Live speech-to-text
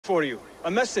For you.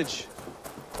 A message.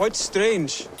 Quite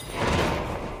strange.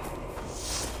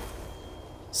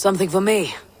 Something for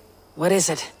me. What is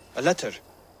it? A letter,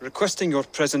 requesting your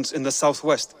presence in the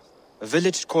southwest. A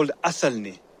village called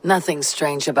Athelney. Nothing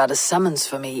strange about a summons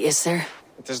for me, is there?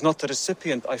 It is not the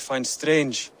recipient I find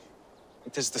strange.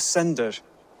 It is the sender.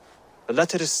 The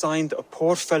letter is signed a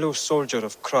poor fellow soldier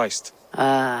of Christ.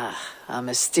 Ah, a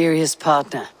mysterious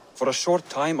partner. For a short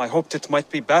time I hoped it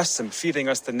might be Basim feeding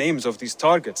us the names of these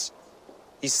targets.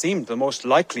 He seemed the most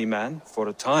likely man, for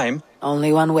a time.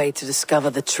 Only one way to discover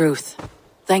the truth.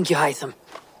 Thank you, Hytham.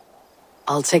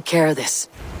 I'll take care of this.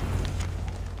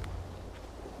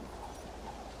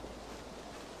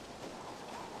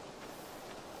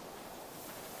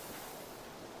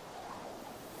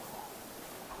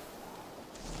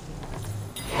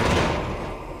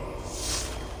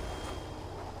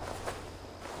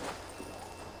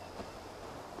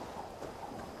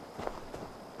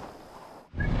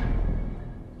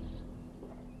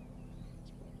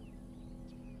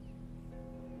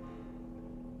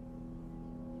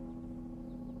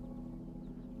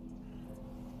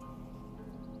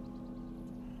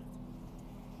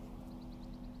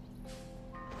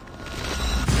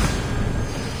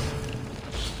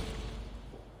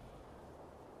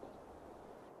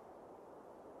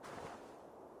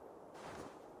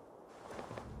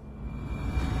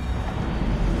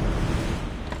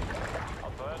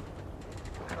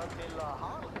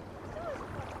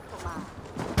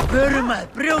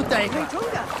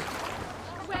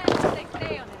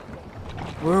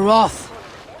 We're off.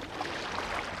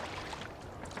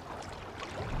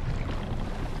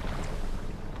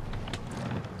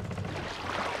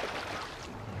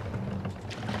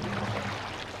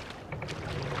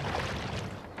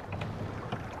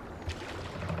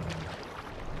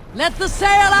 Let the sail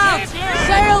out!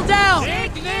 Sail down!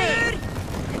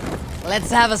 Let's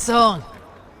have a song.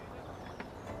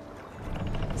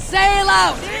 Sail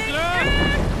out!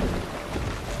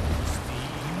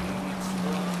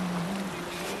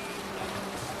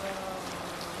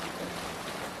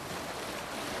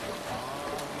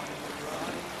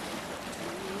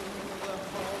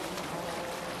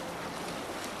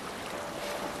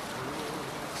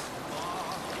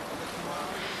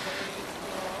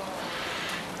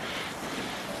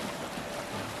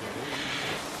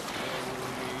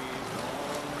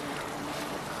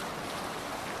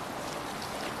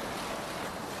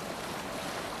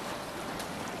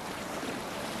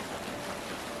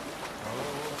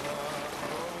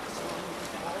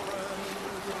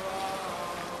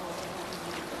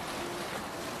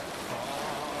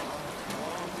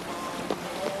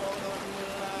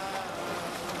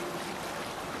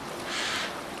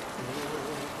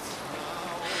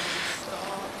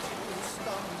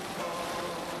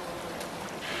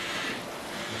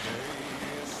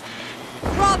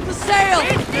 Drop the sail!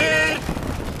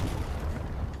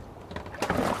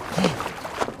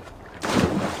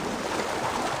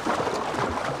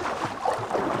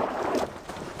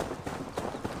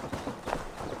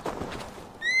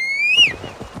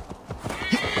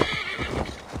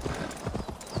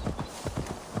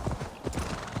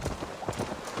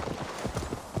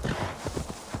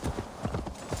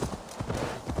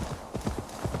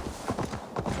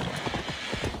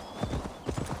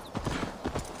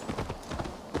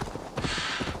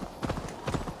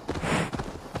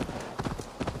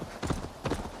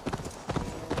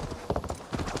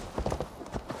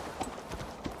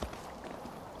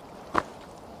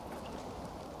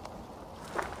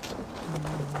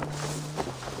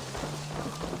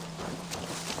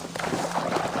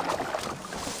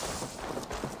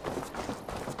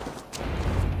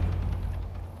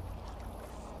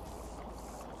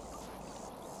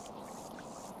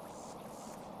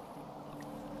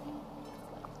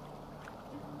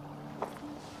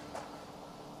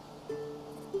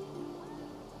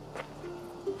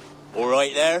 All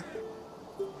right there?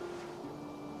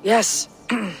 Yes.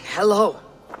 Hello.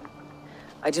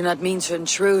 I do not mean to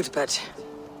intrude, but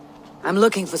I'm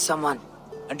looking for someone.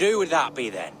 And who would that be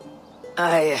then?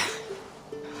 I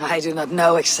do not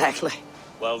know exactly.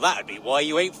 Well, that'd be why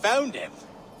you ain't found him.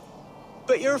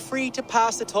 But you're free to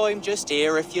pass the time just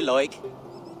here if you like.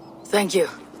 Thank you.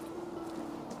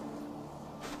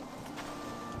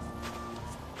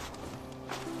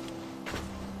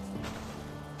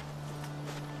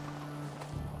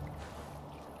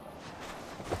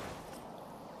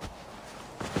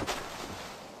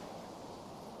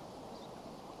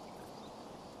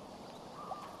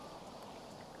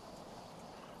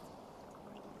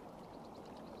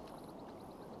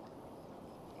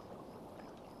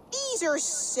 These are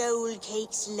soul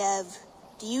cakes, love.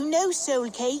 Do you know soul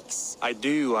cakes? I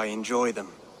do. I enjoy them.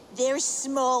 They're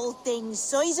small things,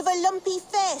 size of a lumpy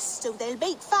fist, so they'll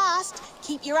bake fast.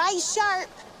 Keep your eyes sharp.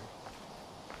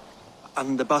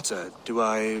 And the butter, do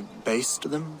I baste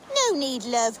them? No need,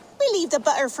 love. We'll leave the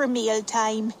butter for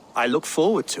mealtime. I look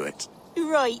forward to it.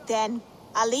 Right then.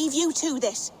 I'll leave you to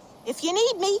this. If you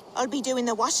need me, I'll be doing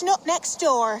the washing up next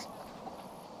door.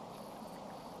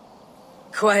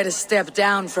 Quite a step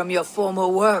down from your former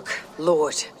work,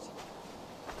 Lord.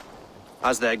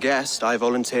 As their guest, I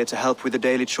volunteer to help with the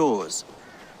daily chores.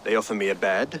 They offer me a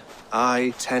bed.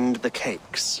 I tend the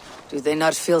cakes. Do they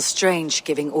not feel strange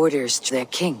giving orders to their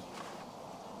king?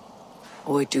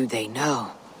 Or do they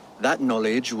know? That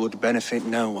knowledge would benefit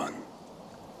no one.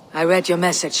 I read your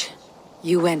message.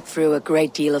 You went through a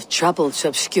great deal of trouble to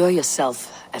obscure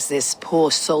yourself as this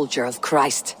poor soldier of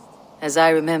Christ. As I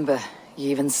remember, you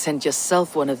even sent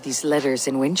yourself one of these letters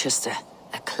in Winchester.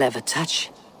 A clever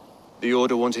touch. The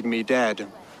Order wanted me dead.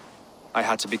 I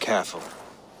had to be careful.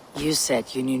 You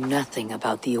said you knew nothing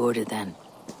about the Order then.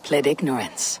 Pled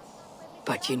ignorance.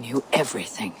 But you knew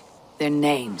everything. Their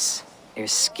names, their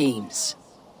schemes.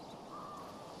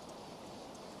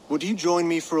 Would you join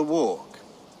me for a walk?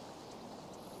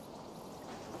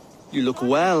 You look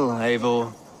well,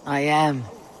 Eivor. I am.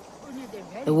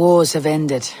 The wars have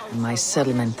ended, and my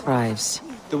settlement thrives.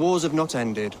 The wars have not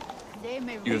ended.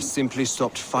 You have simply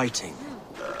stopped fighting.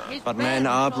 But men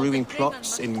are brewing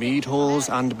plots in mead halls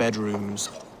and bedrooms.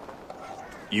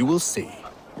 You will see.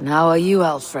 And how are you,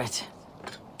 Alfred?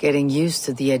 Getting used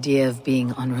to the idea of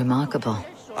being unremarkable.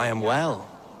 I am well.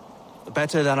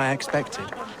 Better than I expected.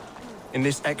 In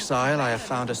this exile, I have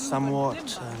found a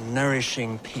somewhat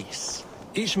nourishing peace.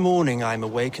 Each morning, I am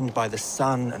awakened by the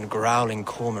sun and growling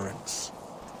cormorants.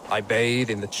 I bathe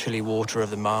in the chilly water of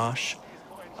the marsh.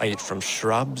 I eat from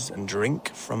shrubs and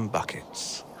drink from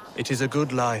buckets. It is a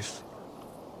good life.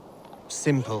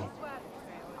 Simple.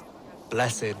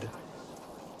 Blessed.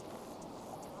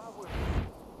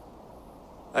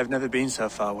 I've never been so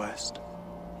far west.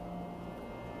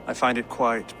 I find it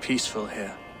quite peaceful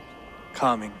here.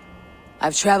 Calming.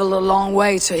 I've traveled a long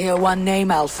way to hear one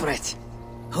name, Alfred.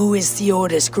 Who is the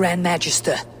Order's Grand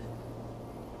Magister?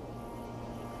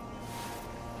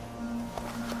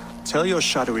 Tell your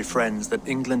shadowy friends that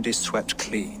England is swept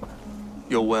clean.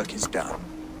 Your work is done.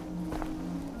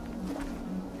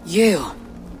 You?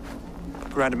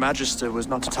 Grand Magister was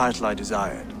not a title I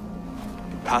desired.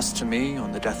 It passed to me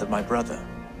on the death of my brother.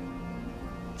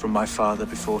 From my father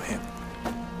before him.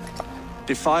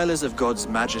 Defilers of God's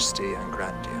majesty and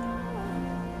grandeur.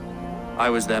 I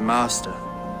was their master,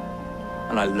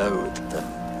 and I loathed them.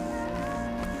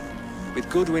 With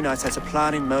Goodwin, I set a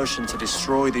plan in motion to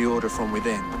destroy the Order from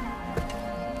within.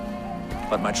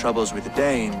 But my troubles with the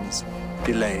Danes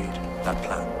delayed that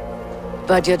plan.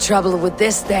 But your trouble with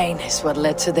this Dane is what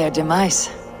led to their demise.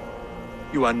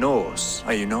 You are Norse,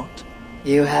 are you not?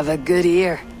 You have a good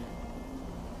ear.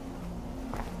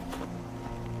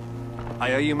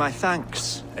 I owe you my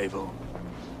thanks, Eivor.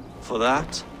 For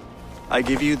that, I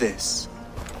give you this.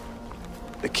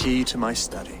 The key to my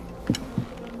study.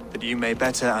 That you may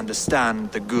better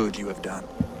understand the good you have done.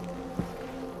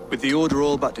 With the Order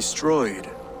all but destroyed,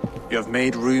 you have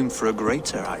made room for a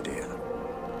greater idea.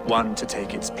 One to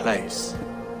take its place.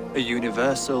 A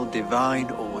universal divine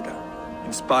order,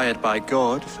 inspired by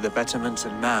God for the betterment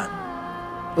of man.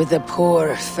 With a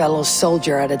poor fellow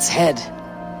soldier at its head.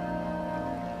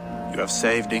 You have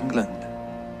saved England.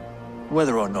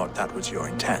 Whether or not that was your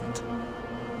intent.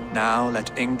 Now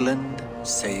let England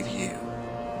save you.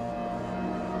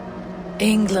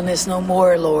 England is no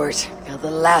more, Lord. You're the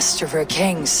last of her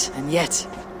kings, and yet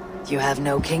you have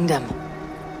no kingdom.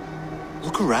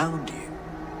 Look around you.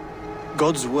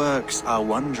 God's works are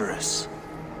wondrous.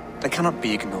 They cannot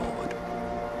be ignored,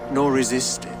 nor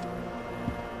resisted.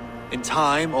 In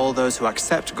time, all those who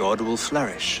accept God will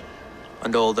flourish,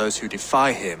 and all those who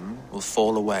defy him will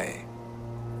fall away.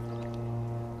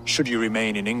 Should you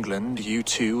remain in England, you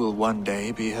too will one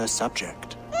day be her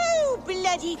subject. Oh,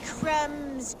 bloody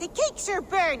crumbs! The cakes are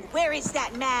burned. Where is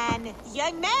that man?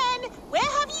 Young man, where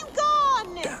have you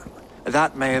gone? Damn.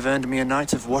 That may have earned me a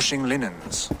night of washing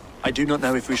linens. I do not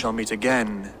know if we shall meet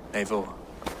again, Eivor.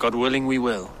 God willing, we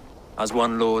will. As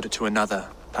one lord to another,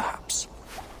 perhaps.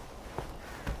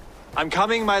 I'm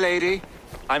coming, my lady.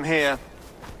 I'm here.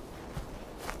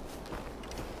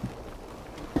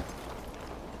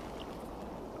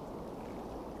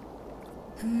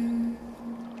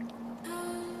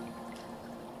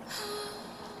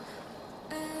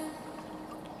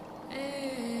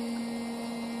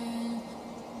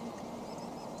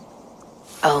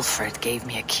 Alfred gave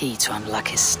me a key to unlock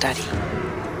his study.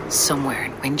 Somewhere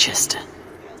in Winchester.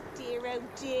 Oh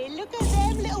dear, look at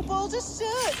them little balls smells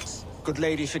of soot. Good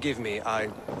lady, forgive me. I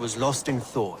was lost in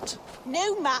thought.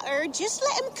 No matter, just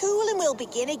let him cool and we'll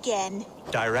begin again.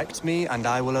 Direct me, and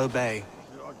I will obey.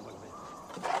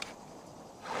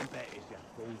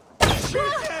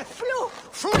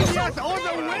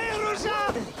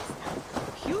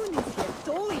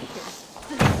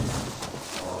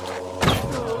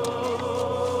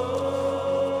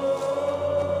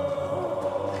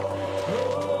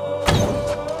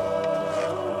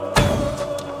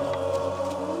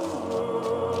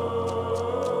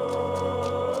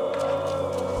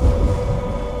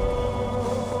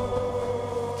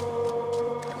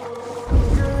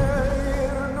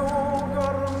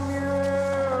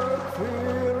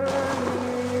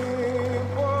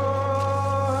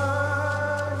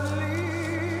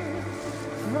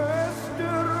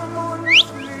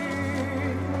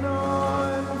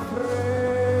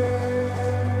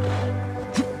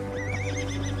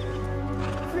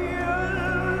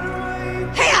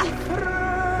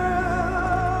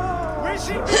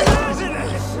 Here!